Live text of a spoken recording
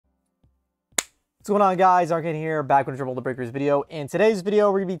What's going on, guys? Ironcane here, back with another Breakers video. In today's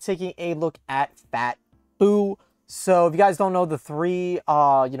video, we're gonna be taking a look at Fat Buu. So, if you guys don't know, the three,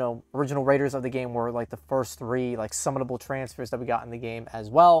 original raiders of the game were like the first three, like summonable transfers that we got in the game as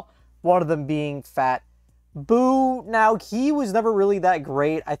well. One of them being Fat Buu. Now, he was never really that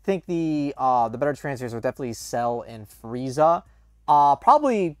great. I think the better transfers were definitely Cell and Frieza.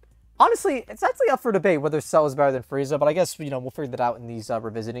 Honestly, it's actually up for debate whether Cell is better than Frieza, but I guess, we'll figure that out in these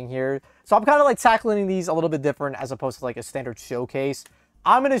revisiting here. So I'm kind of like tackling these a little bit different as opposed to like a standard showcase.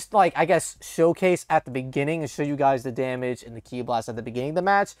 I'm going to like, I guess, showcase at the beginning and show you guys the damage and the Ki Blast at the beginning of the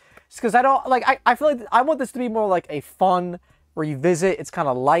match. Just because I don't, like, I feel like I want this to be more like a fun revisit. It's kind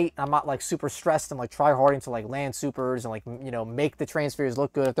of light. I'm not like super stressed and like try harding to like land supers and like, make the transfers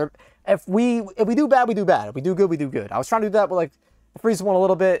look good. If we do bad, we do bad. If we do good, we do good. I was trying to do that with like, freeze one a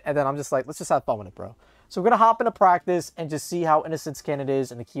little bit, and then I'm just like, let's just have fun with it, bro. So we're going to hop into practice and just see how Ironcane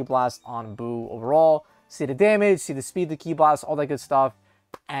is and the Ki Blast on Buu overall. See the damage, see the speed of the Ki Blast, all that good stuff.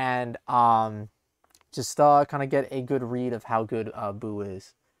 And just kind of get a good read of how good Buu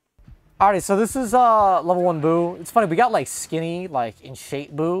is. Alrighty, so this is level 1 Buu. It's funny, we got like skinny, like in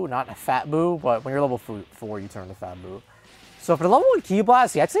shape Buu, not a fat Buu, but when you're level 4, you turn to fat Buu. So for the level 1 Ki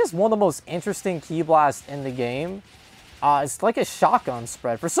Blast, he actually has one of the most interesting Ki Blasts in the game. It's like a shotgun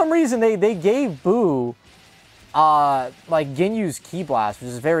spread. For some reason, they gave Buu, like, Ginyu's Ki Blast, which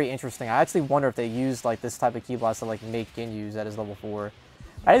is very interesting. I actually wonder if they used, like, this type of Ki Blast to, like, make Ginyu's at his level 4.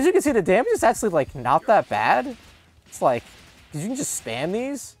 As you can see, the damage is actually, like, not that bad. It's like, because you can just spam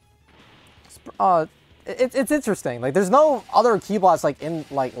these. It's interesting. Like, there's no other Ki Blast, like,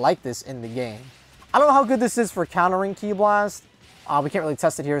 like this in the game. I don't know how good this is for countering Ki Blast. We can't really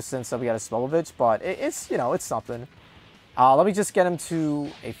test it here since we got a Smolovich, but it's it's something. Let me just get him to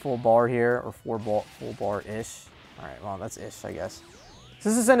a full bar here, or full bar-ish. Alright, well, that's ish, I guess. So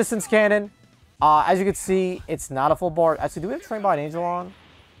this is Ironcane. As you can see, it's not a full bar. Actually, do we have Trained by an Angel on?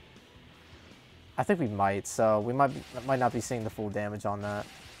 I think we might, so we might not be seeing the full damage on that.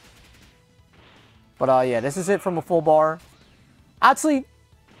 But, yeah, this is it from a full bar. Actually,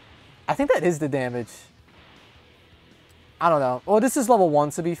 I think that is the damage. I don't know. Well, this is level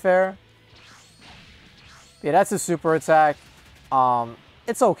 1, to be fair. Yeah, that's a super attack.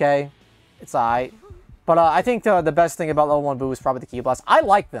 It's okay. It's alright. But I think the best thing about level 1 Buu is probably the Ki Blast. I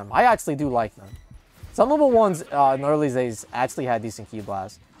like them. I actually do like them. Some level 1s in the early days actually had decent Ki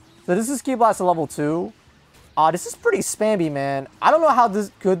Blast. So this is Ki Blast at level 2. This is pretty spammy, man. I don't know how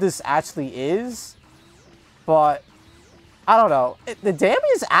good this actually is. But, I don't know. The damage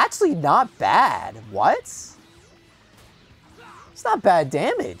is actually not bad. What? It's not bad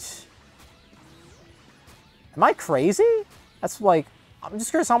damage. Am I crazy? That's like, I'm just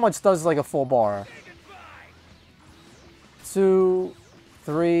curious how much does like a full bar. 2,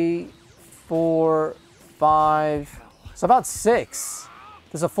 3, 4, 5. It's about 6.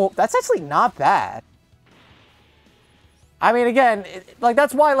 There's a full, that's actually not bad. I mean, again, like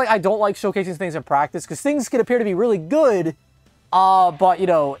that's why like I don't like showcasing things in practice, because things can appear to be really good, but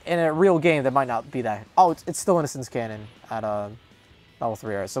in a real game that might not be that. Oh, it's still Ironcane at level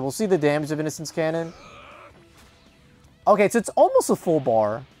 3. Right? So we'll see the damage of Ironcane. Okay, so it's almost a full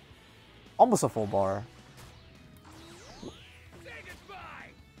bar. Almost a full bar.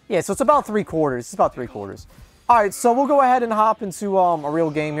 Yeah, so it's about 3/4. It's about 3/4. Alright, so we'll go ahead and hop into a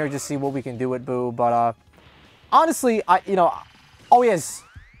real game here, just see what we can do with Buu. But, honestly, oh, yes.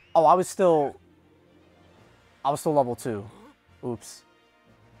 Oh, I was still level 2. Oops.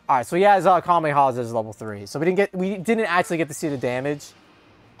 Alright, so he has Kamehameha as level 3. So we didn't actually get to see the damage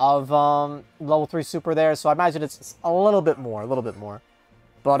of level 3 super there, so I imagine it's a little bit more.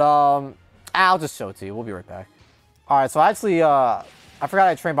 But I'll just show it to you. We'll be right back. Alright, so actually I forgot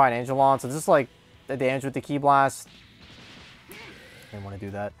I trained by an Angel on, so this is like the damage with the Ki Blast. Didn't want to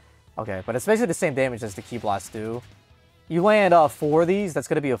do that. Okay, but it's basically the same damage as the Ki Blast do. You land 4 of these, that's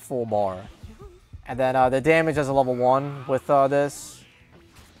gonna be a full bar. And then the damage as a level 1 with this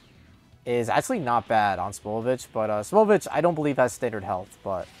is actually not bad on Smolovich, but Smolovich I don't believe has standard health,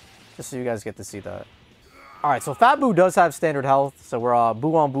 but just so you guys get to see that. Alright, so Fat Buu does have standard health, so we're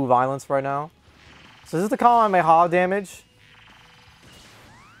Buu on Buu violence right now. So this is the Kamehameha damage.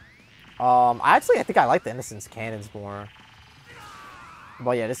 I think I like the Innocence Cannons more.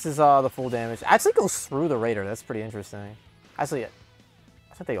 But yeah, this is the full damage. It actually goes through the Raider, that's pretty interesting. Actually, I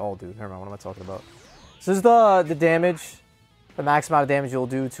think they all do. Never mind, what am I talking about? So this is the damage. The max amount of damage you'll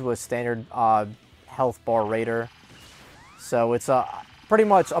do to a standard health bar Raider. So it's pretty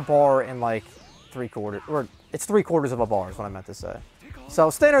much a bar in like 3/4, or it's 3/4 of a bar is what I meant to say. So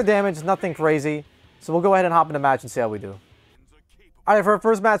standard damage, nothing crazy. So we'll go ahead and hop in the match and see how we do. All right, for our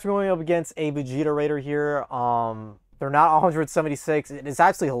first match, we're going up against a Vegeta Raider here. They're not 176. It's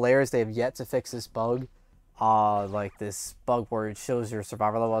actually hilarious. They have yet to fix this bug. Like this bug where it shows your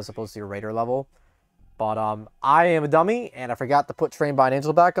survivor level as opposed to your Raider level. But I am a dummy, and I forgot to put Train by an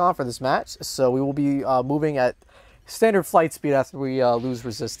Angel back on for this match. So we will be moving at standard flight speed after we lose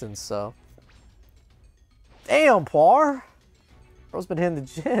resistance. So, damn, Par. Bro's been hitting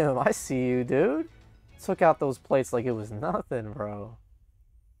the gym. I see you, dude. Took out those plates like it was nothing, bro.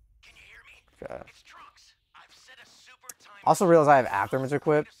 Can you hear me? Okay. It's Trunks. I've set a super time. Also realize I have afterimage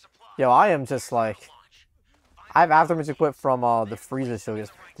equipped. Yo, I am just like... I have afterimage equipped from the Frieza show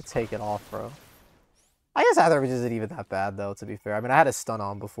just to take it off, bro. I guess afterimage isn't even that bad, though, to be fair. I mean, I had a stun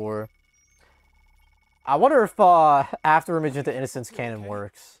on before. I wonder if afterimage into Innocence Cannon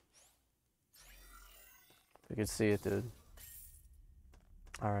works. You can see it, dude.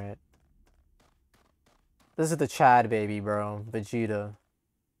 Alright. This is the Chad baby, bro. Vegeta.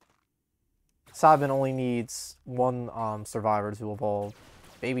 Sabin only needs one survivor to evolve.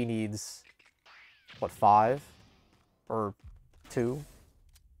 Baby needs, what, 5? Or 2?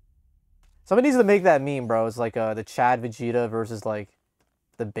 Somebody needs to make that meme, bro. It's like the Chad Vegeta versus like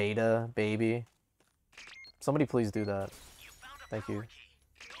the Beta baby. Somebody please do that. Thank you.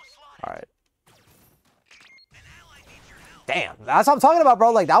 Alright. Damn, that's what I'm talking about,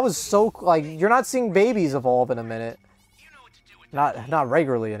 bro. Like, that was so... Like, you're not seeing babies evolve in a minute. Not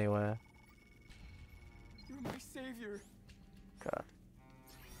regularly, anyway. You're my savior. Okay.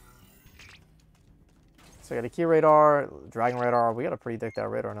 So, I got a Key Radar, Dragon Radar. We gotta predict that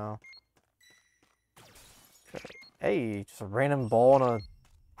radar now. Okay. Hey, just a random ball and a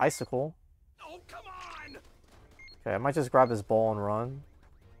icicle. Oh, come on! Okay, I might just grab his ball and run.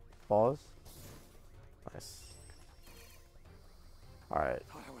 Pause. Nice. Alright.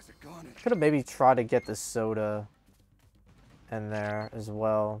 Could have maybe tried to get the soda in there as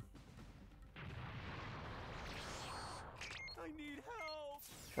well. I need help.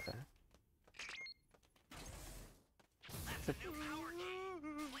 Okay.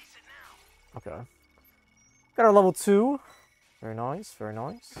 Okay. Got our level 2. Very nice, very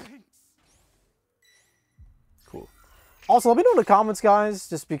nice. Cool. Also, let me know in the comments, guys,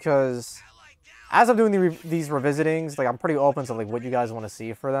 just because as I'm doing these revisitings, like, I'm pretty open to like what you guys want to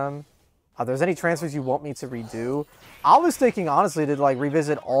see for them. If there's any transfers you want me to redo, I was thinking honestly to like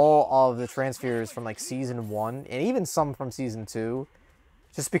revisit all of the transfers from like season 1 and even some from season 2,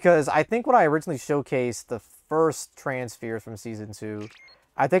 just because I think when I originally showcased the first transfers from season 2,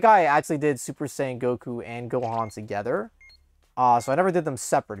 I think I actually did Super Saiyan Goku and Gohan together. So I never did them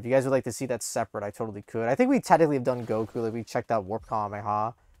separate. If you guys would like to see that separate, I totally could. I think we technically have done Goku, like we checked out Warp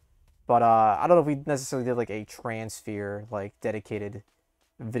Kamehameha. But I don't know if we necessarily did like a Transphere, like dedicated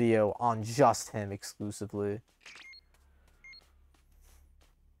video on just him exclusively.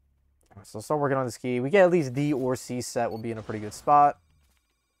 So start working on this key. We get at least D or C set, we'll be in a pretty good spot.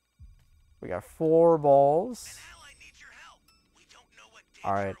 We got 4 balls.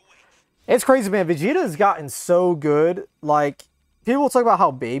 Alright. It's crazy, man. Vegeta has gotten so good. Like, people talk about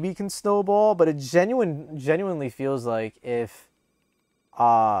how Baby can snowball, but it genuinely feels like if...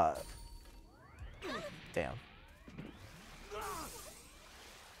 Damn.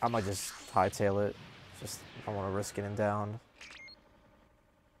 I might just hightail it. Just, I don't want to risk getting down.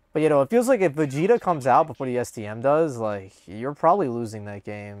 But, you know, it feels like if Vegeta comes out before the STM does, like, you're probably losing that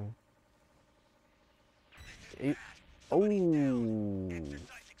game. Oh.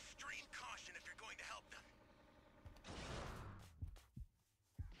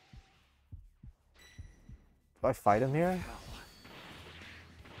 Do I fight him here?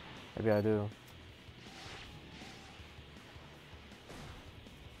 Maybe I do.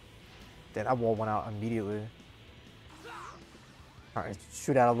 Damn, that wall went out immediately. Alright,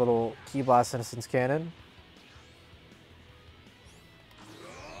 shoot out a little Ki Blast Innocence Cannon.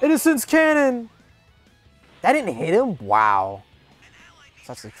 Innocence Cannon! That didn't hit him? Wow. It's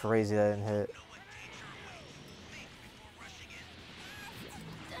actually crazy that didn't hit.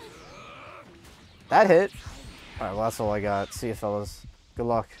 That hit. Alright, well that's all I got. See you fellas. Good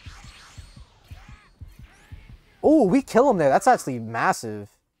luck. Oh, we kill him there. That's actually massive.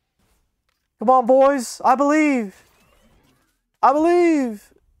 Come on, boys. I believe. I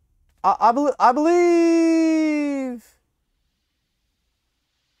believe. I believe.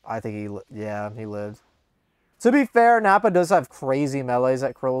 I think he lived. To be fair, Nappa does have crazy melees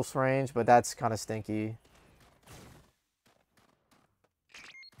at close range, but that's kind of stinky.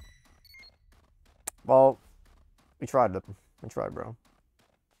 Well, we tried, bro.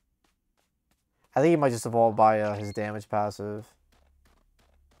 I think he might just evolve by his damage passive.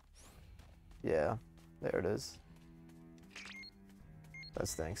 Yeah, there it is. That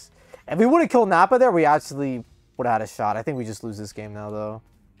stinks. If we would have killed Nappa there, we actually would have had a shot. I think we just lose this game now, though.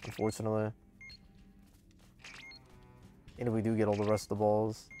 Unfortunately. And if we do get all the rest of the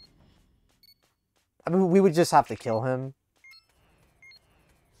balls. I mean, we would just have to kill him.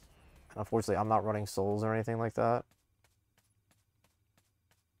 And unfortunately, I'm not running souls or anything like that.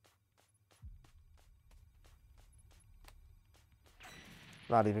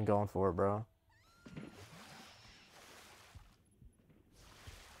 Not even going for it, bro.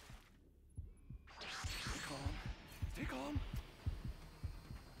 Stay calm. Stay calm.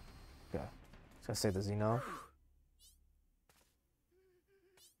 Okay. Just gonna say, does he know?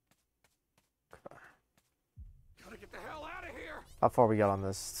 Okay. Gotta get the hell out of here. How far we got on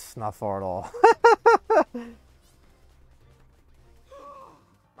this? Not far at all.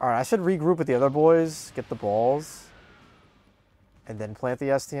 Alright, I should regroup with the other boys, get the balls, and then plant the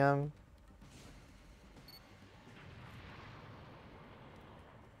STM.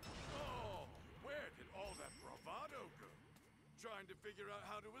 Oh, where did all that bravado go? Trying to figure out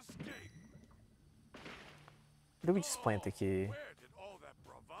how to escape. Or do we just plant the key? Where did all that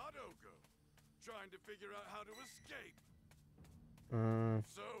bravado go? Trying to figure out how to escape.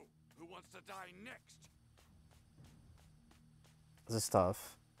 So, who wants to die next? This is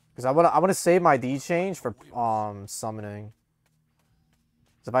tough. Because I wanna save my D change for summoning.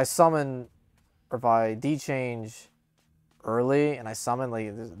 So if I summon, or if I D change early and I summon,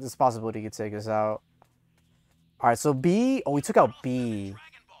 like this possibility could take us out. Alright, so B, oh, we took out B.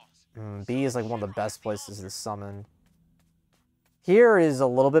 B is like one of the best places to summon. Here is a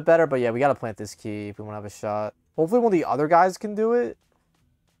little bit better, but yeah, we gotta plant this key if we wanna have a shot. Hopefully one of the other guys can do it.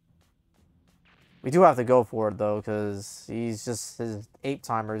 We do have to go for it though, because he's just, his ape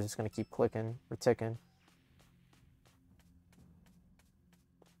timer is just gonna keep clicking or ticking.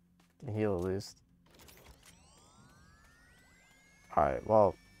 Can heal at least. Alright,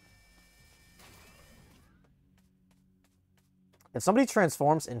 well. If somebody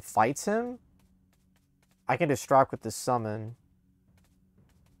transforms and fights him, I can distract with this summon.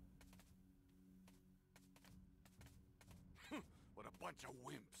 What a bunch of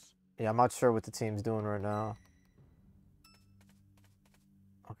wimps. Yeah, I'm not sure what the team's doing right now.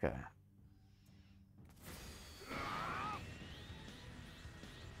 Okay.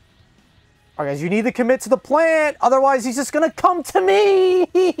 Alright, guys, you need to commit to the plant, otherwise he's just gonna come to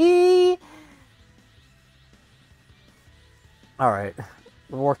me! Alright.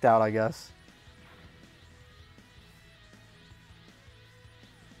 It worked out, I guess.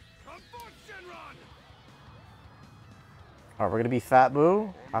 Alright, we're gonna be Fat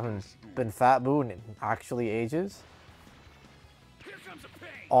Buu. I haven't been Fat Buu in actually ages.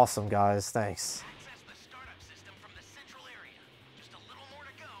 Awesome, guys. Thanks.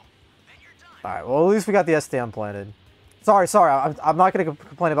 Alright, well, at least we got the STM planted. Sorry. I'm not gonna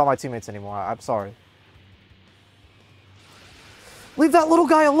complain about my teammates anymore. I'm sorry. Leave that little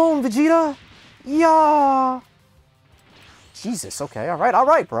guy alone, Vegeta! Yeah! Jesus, okay.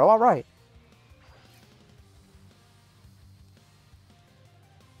 Alright, bro. Alright.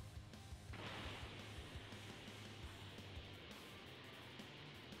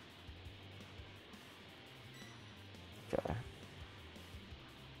 Okay.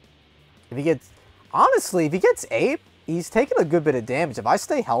 If he gets... Honestly, if he gets Ape, he's taking a good bit of damage. If I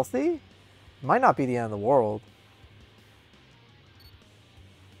stay healthy, it might not be the end of the world.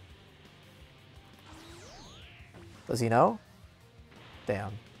 Does he know?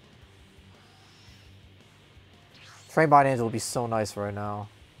 Damn. Train by an Angel would be so nice right now.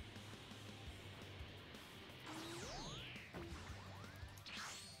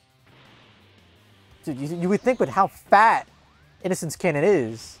 Dude, you would think with how fat Innocence Cannon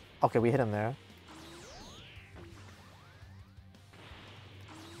is. Okay, we hit him there.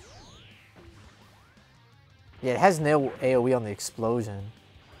 Yeah, it has no AoE on the explosion.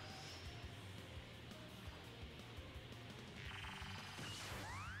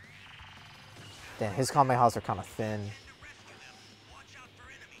 Damn, his Kamehas are kind of thin.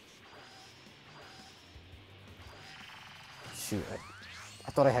 Shoot,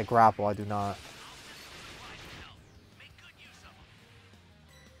 I thought I had grapple, I do not.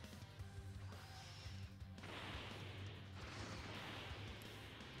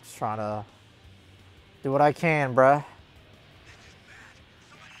 Just trying to do what I can, bruh.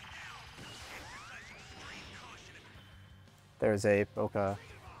 There's Ape, okay.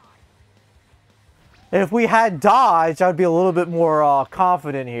 If we had dodge, I'd be a little bit more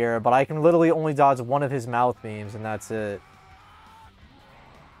confident here, but I can literally only dodge one of his mouth beams, and that's it.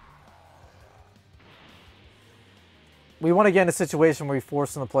 We want to get in a situation where we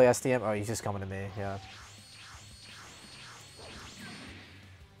force him to play STM. Oh, he's just coming to me, yeah.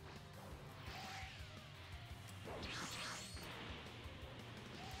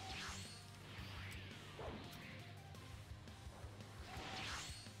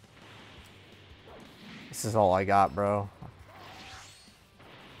 This is all I got, bro.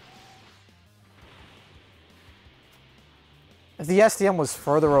 If the STM was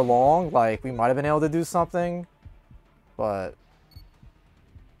further along, like, we might have been able to do something. But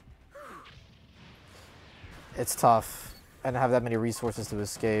it's tough. And have that many resources to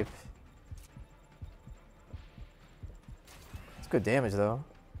escape. It's good damage, though.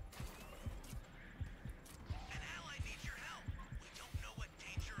 An ally needs your help. We don't know what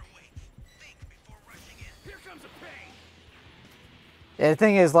danger awaits. Think before rushing in. Here comes a pain. Yeah, the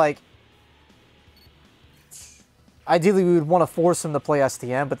thing is, like, ideally we would want to force him to play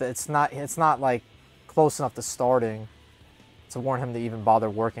STM, but it's not like close enough to starting to warrant him to even bother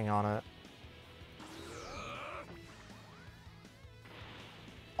working on it.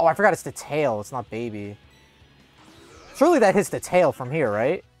 Oh, I forgot it's the tail. It's not baby. Surely that hits the tail from here,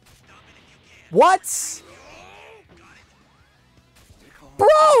 right? What? Bro,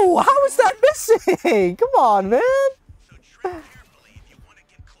 how is that missing? Come on, man.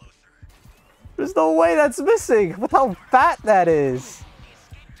 There's no way that's missing with how fat that is.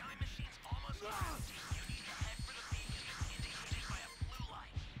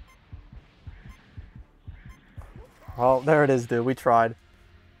 Well, there it is, dude. We tried.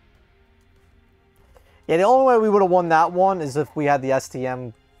 Yeah, the only way we would have won that one is if we had the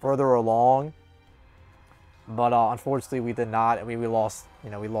STM further along. But unfortunately, we did not, and we lost.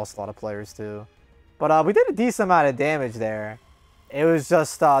 You know, we lost a lot of players too. But we did a decent amount of damage there. It was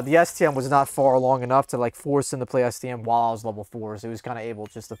just the STM was not far long enough to like force him to play STM while I was level 4, so he was kind of able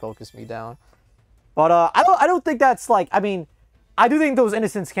just to focus me down. But I don't think that's like, I mean, I do think those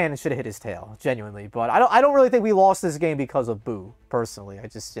Innocence cannons should have hit his tail, genuinely. But I don't really think we lost this game because of Buu, personally. I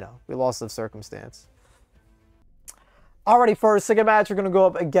just, you know, we lost of circumstance. Alrighty, for our second match, we're gonna go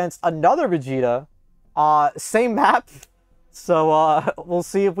up against another Vegeta. Same map. So we'll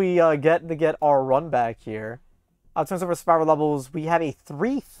see if we get our run back here. In terms of our survivor levels, we have a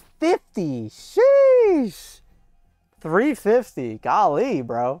 350. Sheesh. 350. Golly,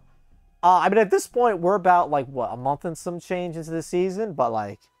 bro. I mean, at this point, we're about, like, what, a month and some change into the season? But,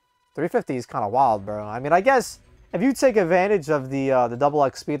 like, 350 is kind of wild, bro. I mean, I guess if you take advantage of the double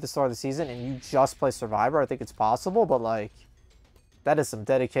XP at the start of the season and you just play Survivor, I think it's possible. But, like, that is some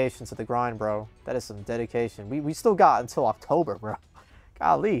dedication to the grind, bro. That is some dedication. We still got until October, bro.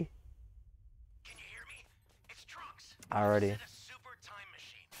 Golly. Alrighty.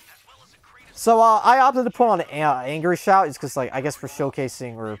 So, I opted to put on Angry Shout just because, like, I guess for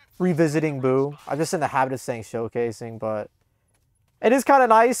showcasing or revisiting Buu. I'm just in the habit of saying showcasing, but it is kind of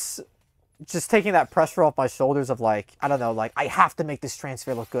nice just taking that pressure off my shoulders of, like, I don't know, like, I have to make this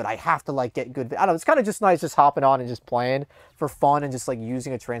transfer look good. I have to, like, get good. I don't know, it's kind of just nice just hopping on and just playing for fun and just, like,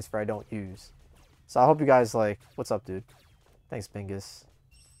 using a transfer I don't use. So, I hope you guys, like, what's up, dude? Thanks, Bingus.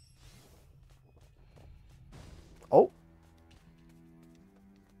 Oh.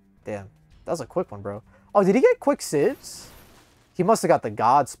 Damn. That was a quick one, bro. Oh, did he get quick sieves? He must have got the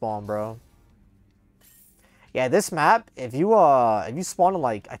God spawn, bro. Yeah, this map, if you spawn in,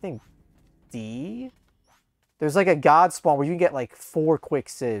 like, I think D, there's like a God spawn where you can get like 4 quick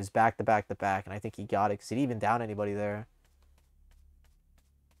sieves back to back to back, and I think he got it because he didn't even down anybody there.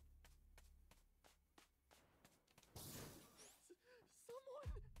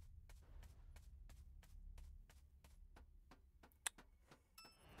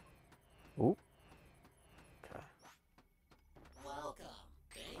 Ooh. Okay.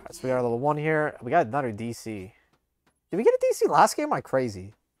 Alright, so we got our level 1 here. We got another DC. Did we get a DC last game? Am I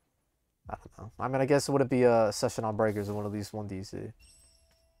crazy? I don't know. I mean, I guess it wouldn't be a session on breakers and at least 1 DC.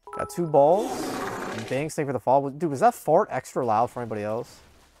 Got 2 balls. And thanks for the fall. Dude, was that fart extra loud for anybody else?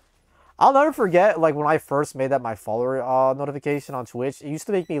 I'll never forget, like, when I first made that my follower notification on Twitch, it used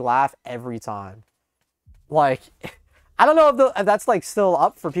to make me laugh every time. Like, I don't know if that's, like, still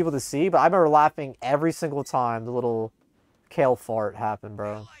up for people to see, but I remember laughing every single time the little kale fart happened,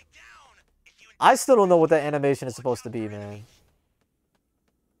 bro. I still don't know what that animation is supposed to be, man.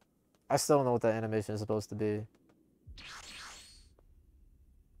 I still don't know what that animation is supposed to be.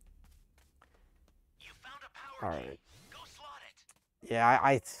 Alright.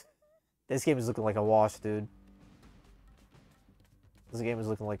 Yeah, this game is looking like a wash, dude. This game is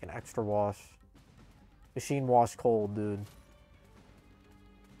looking like an extra wash. Machine wash cold, dude.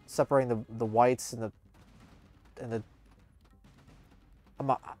 Separating the whites and the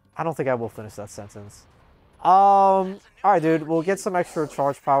I don't think I will finish that sentence. Alright, dude. We'll get some extra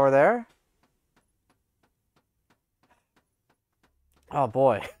charge power there. Oh,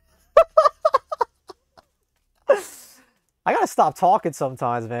 boy. I gotta stop talking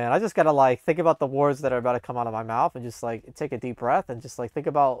sometimes, man. I just gotta, like, think about the words that are about to come out of my mouth and just, like, take a deep breath and just, like, think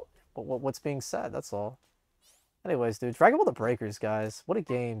about what's being said. That's all. Anyways, dude, Dragon Ball the Breakers, guys. What a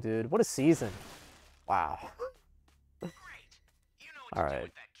game, dude. What a season. Wow. Great. You know what All to do right.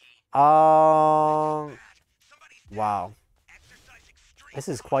 with that key. Somebody's down. Wow. Exercise extreme This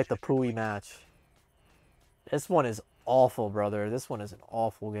is quite the caution. pooey match. This one is awful, brother. This one is an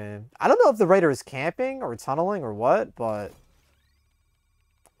awful game. I don't know if the Raider is camping or tunneling or what, but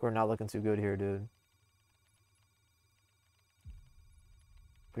we're not looking too good here, dude.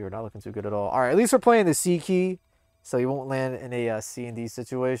 We were not looking too good at all. All right, at least we're playing the C key, so you won't land in a C and D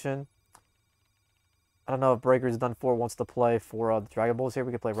situation. I don't know if Breakers Done For wants to play for the Dragon Balls here.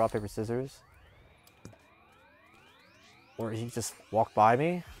 We could play rock, paper, scissors. Or he just walked by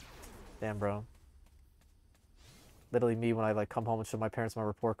me. Damn, bro. Literally me when I like come home and show my parents my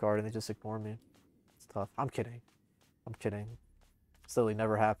report card and they just ignore me. It's tough. I'm kidding. I'm kidding. It's literally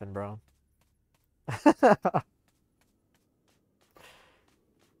never happened, bro.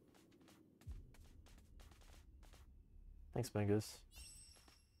 Thanks, Mingus.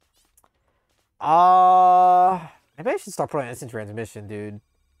 Maybe I should start putting instant transmission, dude.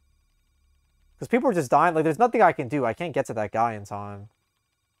 Because people are just dying. Like, there's nothing I can do. I can't get to that guy in time.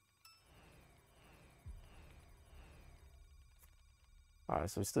 Alright,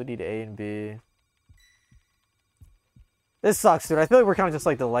 so we still need A and B. This sucks, dude. I feel like we're kind of just,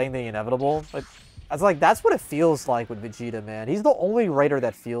 like, delaying the inevitable. Like, that's what it feels like with Vegeta, man. He's the only Raider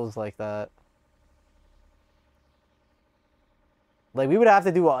that feels like that. Like, we would have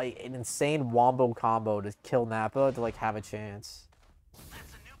to do an insane wombo combo to kill Nappa to, like, have a chance.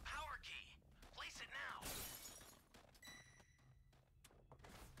 That's a new power key. Place it now.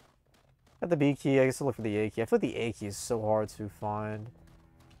 Got the B key. I guess I'll look for the A key. I feel like the A key is so hard to find.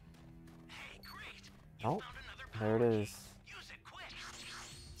 Hey, great. Oh, Found another there it power is. key. Use it quick.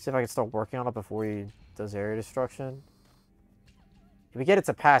 See if I can start working on it before he does area destruction. If we get it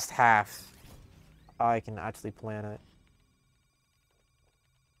to past half, I can actually plan it.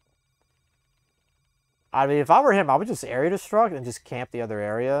 I mean, if I were him, I would just area destruct and just camp the other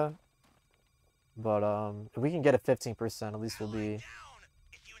area. But, if we can get a 15%, at least we'll be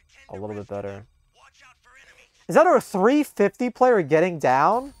a little bit better. Watch out for enemies. Is that our 350 player getting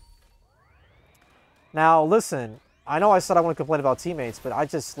down? Now, listen. I know I said I want to complain about teammates, but I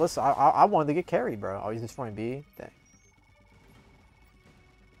just, listen, I wanted to get carried, bro. Oh, he's destroying B? Dang.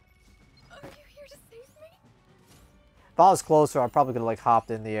 Are you here to save me? If I was closer, I probably could have, like,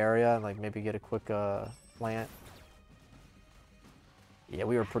 hopped in the area and, like, maybe get a quick, plant. Yeah,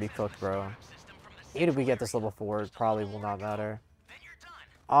 we were pretty cooked, bro. Even if we get this level 4, it probably will not matter. Then you're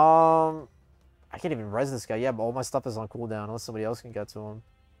done. I can't even res this guy. Yeah, but all my stuff is on cooldown unless somebody else can get to him.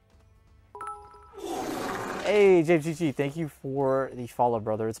 Hey, JGG, thank you for the follow,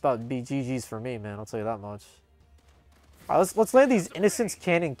 brother. It's about BGG's for me, man. I'll tell you that much. Alright, let's land these Innocence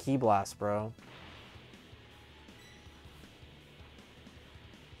Cannon Key Blasts, bro.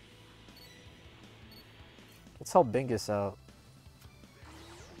 Let's help Bingus out.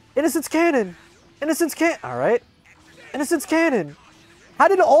 Innocence Cannon! Innocence Cannon! Alright. Innocence Cannon! How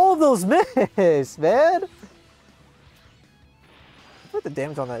did all of those miss, man? I feel like the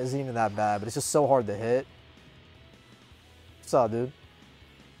damage on that isn't even that bad, but it's just so hard to hit. What's up, dude?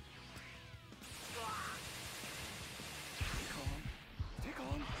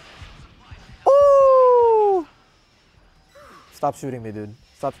 Ooh! Stop shooting me, dude.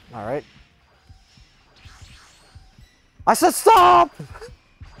 Stop. Alright. I said stop!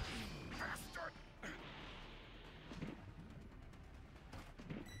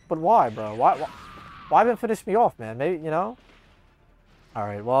 But why, bro? Why haven't finished me off, man? Maybe, you know?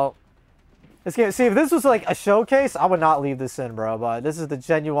 Alright, well. This game, see, if this was like a showcase, I would not leave this in, bro. But this is the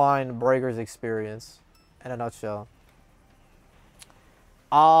genuine Breakers experience in a nutshell.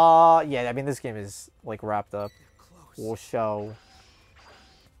 Yeah, I mean, this game is like wrapped up. For show.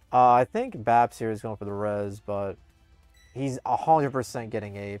 I think Babs here is going for the res, but he's 100%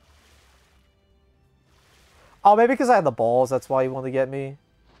 getting ape. Oh, maybe because I had the balls, that's why he wanted to get me.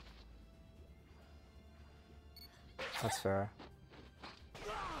 That's fair.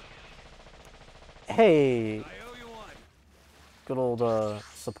 Hey! I owe you one. Good old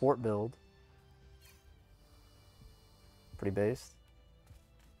support build. Pretty based.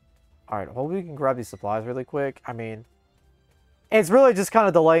 Alright, hopefully we can grab these supplies really quick. I mean, it's really just kind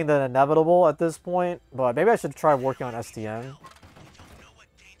of delaying the inevitable at this point, but maybe I should try working on STM. You don't know what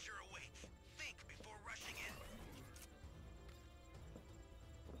danger awaits. Think before rushing in.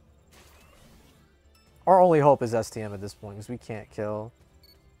 Our only hope is STM at this point, because we can't kill.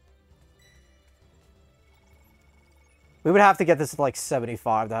 We would have to get this to like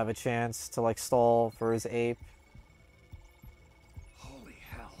 75 to have a chance to like stall for his ape. Holy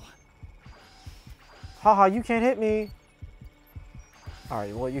hell. Haha, you can't hit me.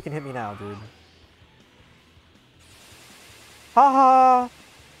 Alright, well, you can hit me now, dude. Haha!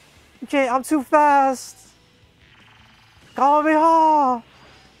 You can't, I'm too fast! Kamehameha!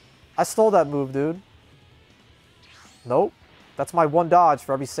 I stole that move, dude. Nope. That's my one dodge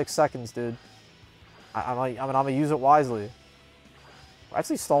for every 6 seconds, dude. I'm gonna use it wisely. We're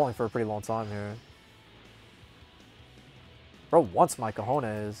actually stalling for a pretty long time here. Bro wants my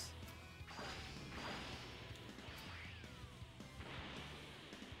cojones.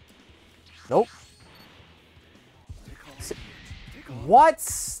 Nope.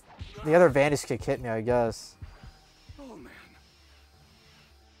 What? The other Vanish kick hit me, I guess. Oh man.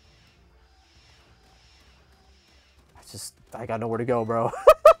 I got nowhere to go, bro.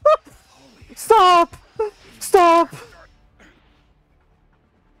 Stop! Stop!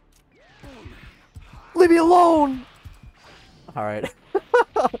 Leave me alone! Alright.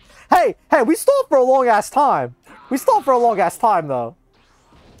 Hey, we stalled for a long-ass time. We stalled for a long-ass time, though.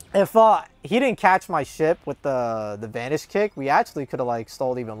 If he didn't catch my ship with the Vanish kick, we actually could have, like,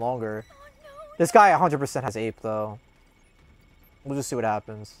 stalled even longer. Oh, no. This guy 100% has ape, though. We'll just see what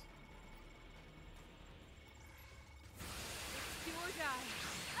happens. Do or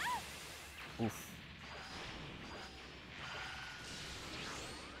die. Oof.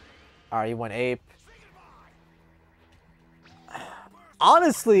 Alright, he went ape.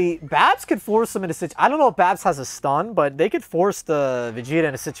 Honestly, Babs could force him in a situation. I don't know if Babs has a stun, but they could force the Vegeta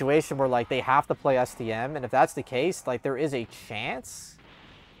in a situation where, like, they have to play STM. And if that's the case, like, there is a chance.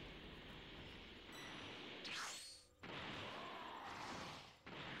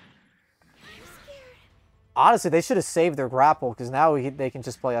 I'm scared. Honestly, they should have saved their grapple, because now they can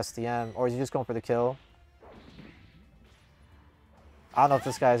just play STM. Or is he just going for the kill? I don't know if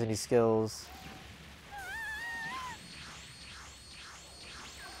this guy has any skills.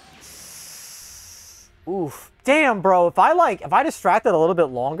 Oof. Damn, bro. If I distracted a little bit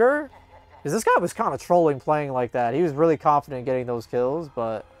longer, because this guy was kind of trolling playing like that. He was really confident in getting those kills,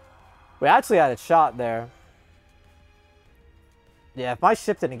 but we actually had a shot there. Yeah, if my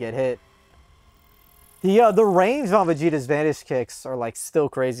ship didn't get hit. The range on Vegeta's Vanish kicks are, like, still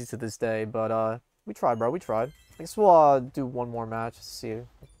crazy to this day, but we tried, bro. We tried. I guess we'll do one more match to see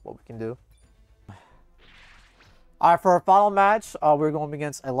what we can do. Alright, for our final match, we're going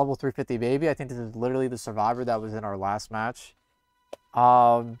against a level 350 baby. I think this is literally the survivor that was in our last match.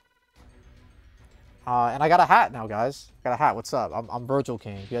 And I got a hat now, guys. I got a hat. What's up? I'm Virgil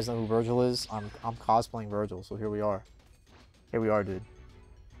King. If you guys know who Virgil is, I'm cosplaying Virgil, so here we are. Here we are, dude.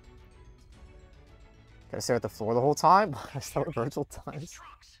 Gotta stare at the floor the whole time? I stare at Virgil times.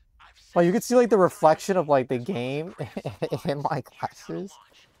 Oh, you can see, like, the reflection of, like, the game in my glasses.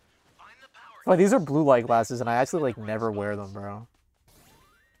 Like, these are blue light glasses, and I actually, like, never wear them, bro.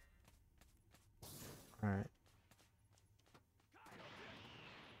 Alright.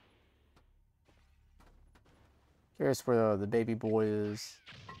 Curious where the baby boy is.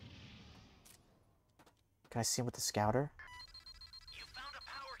 Can I see him with the scouter? You found a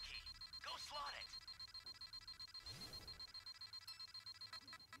power key. Go slot it.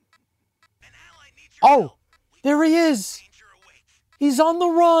 An ally needs your Oh! help. There he is! Danger awaits. He's on the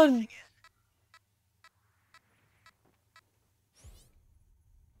run!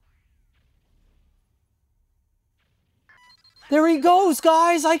 There he goes,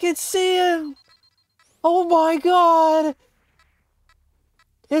 guys! I can see him! Oh my god!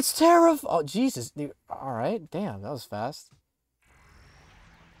 It's terrifying! Oh, Jesus. Alright, damn, that was fast.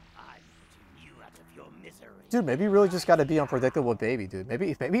 I lifted you out of your misery. Dude, maybe you really just gotta be unpredictable baby, dude.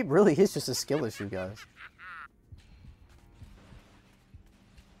 Maybe it really is just a skill issue, guys.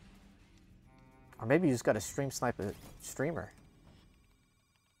 Or maybe you just gotta stream snipe a streamer.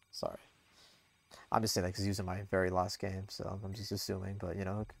 Sorry. I'm just saying that because using my very last game, so I'm just assuming, but, you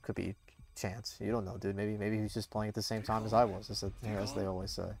know, it could be chance. You don't know, dude. Maybe he's just playing at the same time as I was, as they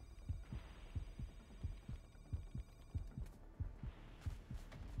always say.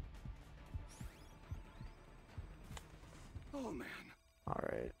 Oh man.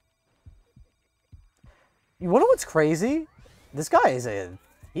 Alright. You wanna know what's crazy? This guy is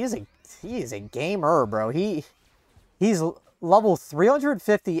he is a gamer, bro. He's level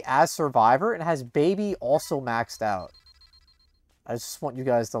 350 as Survivor and has Baby also maxed out. I just want you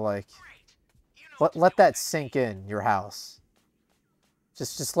guys to, like, let that sink in your house.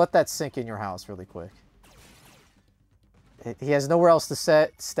 Just let that sink in your house really quick. He has nowhere else to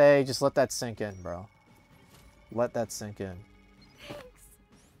stay. Just let that sink in, bro. Let that sink in.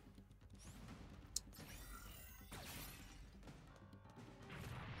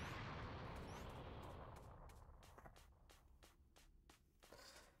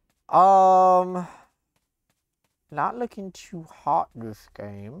 Not looking too hot this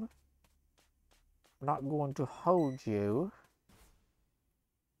game. I'm not going to hold you.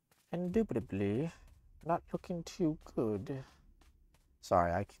 Indubitably. Not looking too good.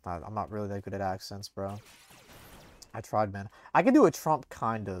 Sorry, I'm not really that good at accents, bro. I tried, man. I can do a Trump,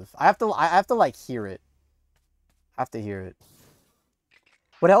 kind of. I have to like hear it. I have to hear it.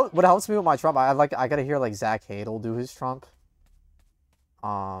 What helps me with my Trump? I gotta hear like Zach Hadel do his Trump.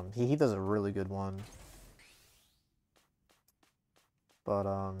 He does a really good one. But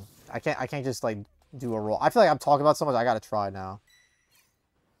I can't just like do a roll. I feel like I'm talking about so much. I gotta try now.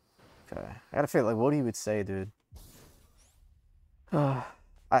 Okay, I gotta figure like what he would say, dude. I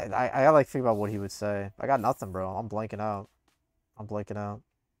gotta like think about what he would say. I got nothing, bro. I'm blanking out. I'm blanking out.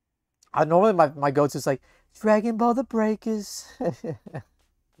 I normally my go-to is like Dragon Ball the Breakers.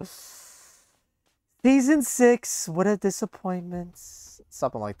 Season 6, what a disappointment.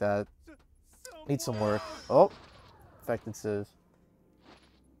 Something like that. Need some work. Oh, affected Civ.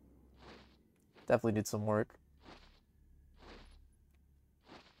 Definitely need some work.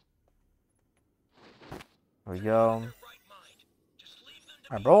 There we go.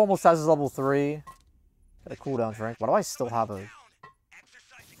 Alright, bro almost has his level 3. Got a cooldown drink. Why do I still have a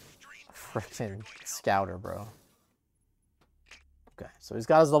freaking scouter, bro? Okay, so he's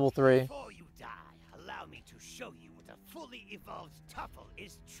got his level 3. Before you die, allow me to show you what a fully evolved tuffle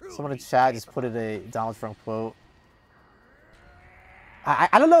is truly. Someone in chat just put it a Donald Trump quote.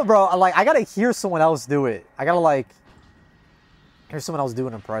 I don't know, bro. Like, I gotta hear someone else do it. I gotta, like, hear someone else do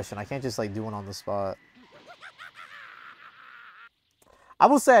an impression. I can't just, like, do one on the spot. I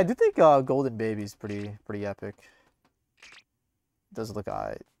will say, I do think Golden Baby's pretty epic. Does look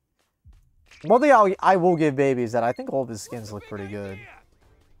alright. One thing I will give Baby is that I think all of his skins look pretty good.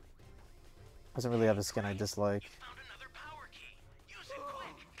 Doesn't really have a skin I dislike.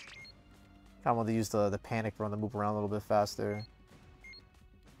 I want to use the panic run to move around a little bit faster.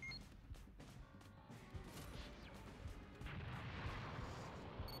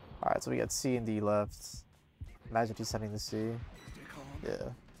 Alright, so we got C and D left. Imagine if he's sending the C. Yeah.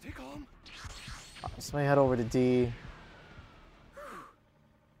 Alright, so let me head over to D.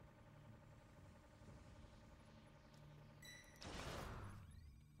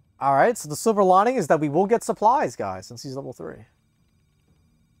 Alright, so the silver lining is that we will get supplies, guys, since he's level 3.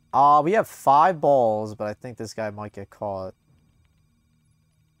 We have 5 balls, but I think this guy might get caught.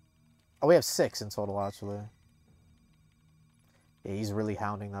 Oh, we have 6 in total, actually. Yeah, he's really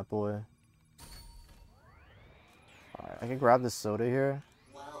hounding that boy. Alright, I can grab this soda here.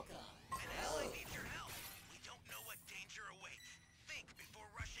 Welcome. An ally needs your help. We don't know what danger awaits. Think before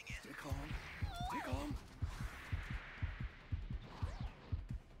rushing in. Stay calm. Stay calm.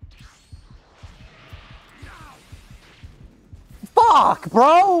 Fuck,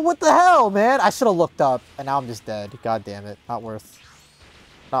 bro! What the hell, man? I should have looked up, and now I'm just dead. God damn it. Not worth.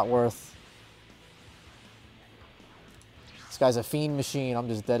 Not worth. This guy's a fiend machine. I'm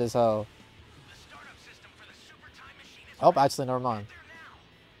just dead as hell. Oh, actually, never mind.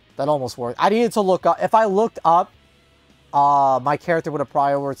 That almost worked. I needed to look up. If I looked up, my character would have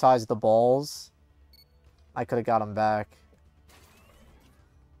prioritized the balls. I could have got him back.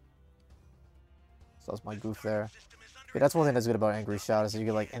 So that's my goof there. Yeah, that's one thing that's good about Angry Shot is that you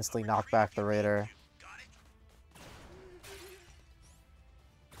can like instantly knock back the Raider.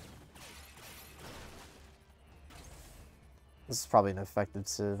 This is probably an effective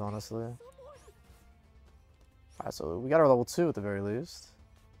Civ, honestly. Alright, so we got our level 2 at the very least.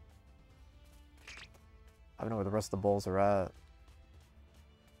 I don't know where the rest of the balls are at.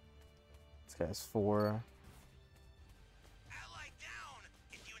 This guy has 4.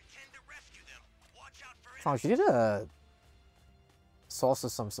 Trunks, you need to source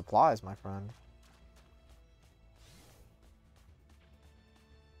us some supplies, my friend.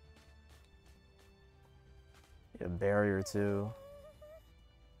 Need a barrier too.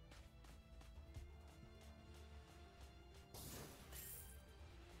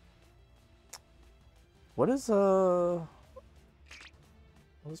 What is Mr.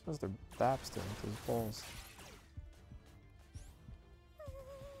 Baps doing to his balls?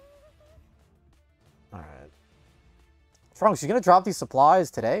 Alright. Trunks, you gonna drop these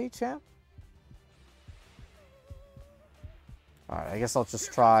supplies today, champ? Alright, I guess I'll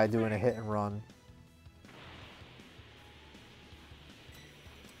just try doing a hit and run.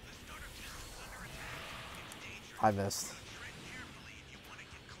 I missed.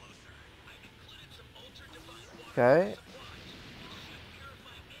 Okay.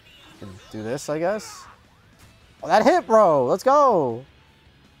 Can do this, I guess. Oh, that hit, bro! Let's go!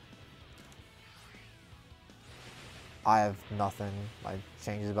 I have nothing. My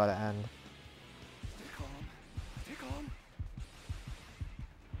change is about to end.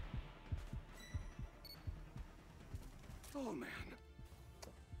 Oh man.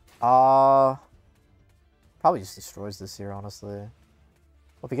 Probably just destroys this here, honestly. Well,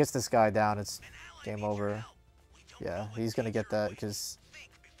 if he gets this guy down, it's game over. Yeah, he's gonna get that because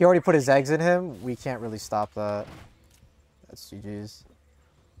he already put his eggs in him. We can't really stop that. That's GG's.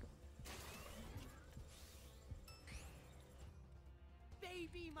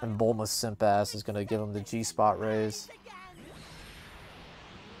 And Bulma's simp ass is gonna give him the G-spot raise.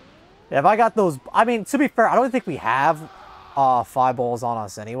 Yeah, if I got those... I mean, to be fair, I don't think we have 5 balls on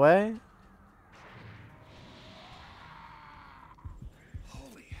us anyway.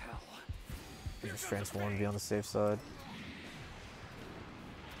 Holy hell. Just transform to be on the safe side.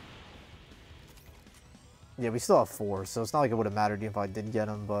 Yeah, we still have 4, so it's not like it would have mattered if I did get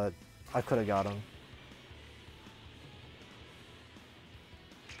him, but I could have got him.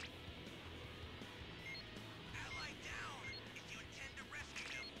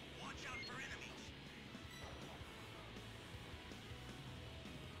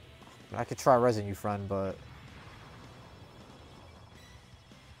 I could try resing you, friend, but...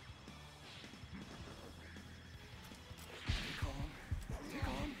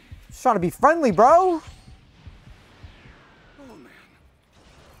 Just trying to be friendly, bro! Oh man.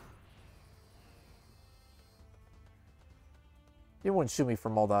 You wouldn't shoot me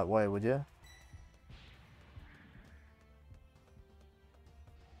from all that way, would you?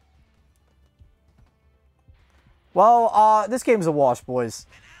 Well, this game's a wash, boys.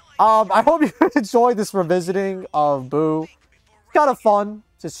 I hope you enjoyed this revisiting of Buu. It's kind of fun.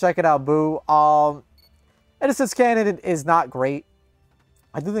 Just check it out, Buu. Innocence Cannon is not great.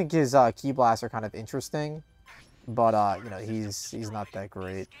 I do think his Ki Blasts are kind of interesting. But, you know, he's not that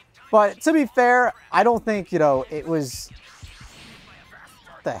great. But, to be fair, I don't think, you know, it was...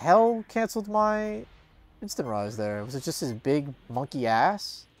 What the hell canceled my instant rise there? Was it just his big monkey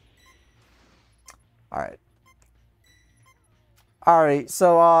ass? Alright. Alright,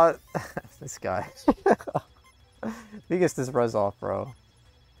 so, this guy. He gets this res off, bro.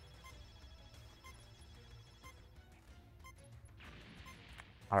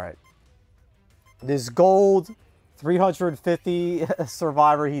 Alright. This gold 350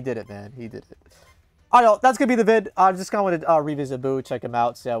 survivor, he did it, man. He did it. Alright, that's gonna be the vid. I just kind of wanted to revisit Buu, check him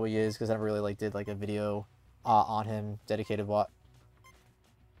out, see how he is, because I never really, like, did, like, a video on him, dedicated what.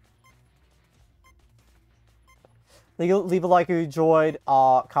 Leave a like if you enjoyed,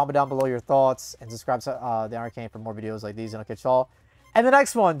 comment down below your thoughts, and subscribe to the Ironcane for more videos like these, and I'll catch y'all in the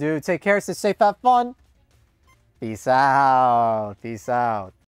next one, dude. Take care, stay safe, have fun. Peace out. Peace out.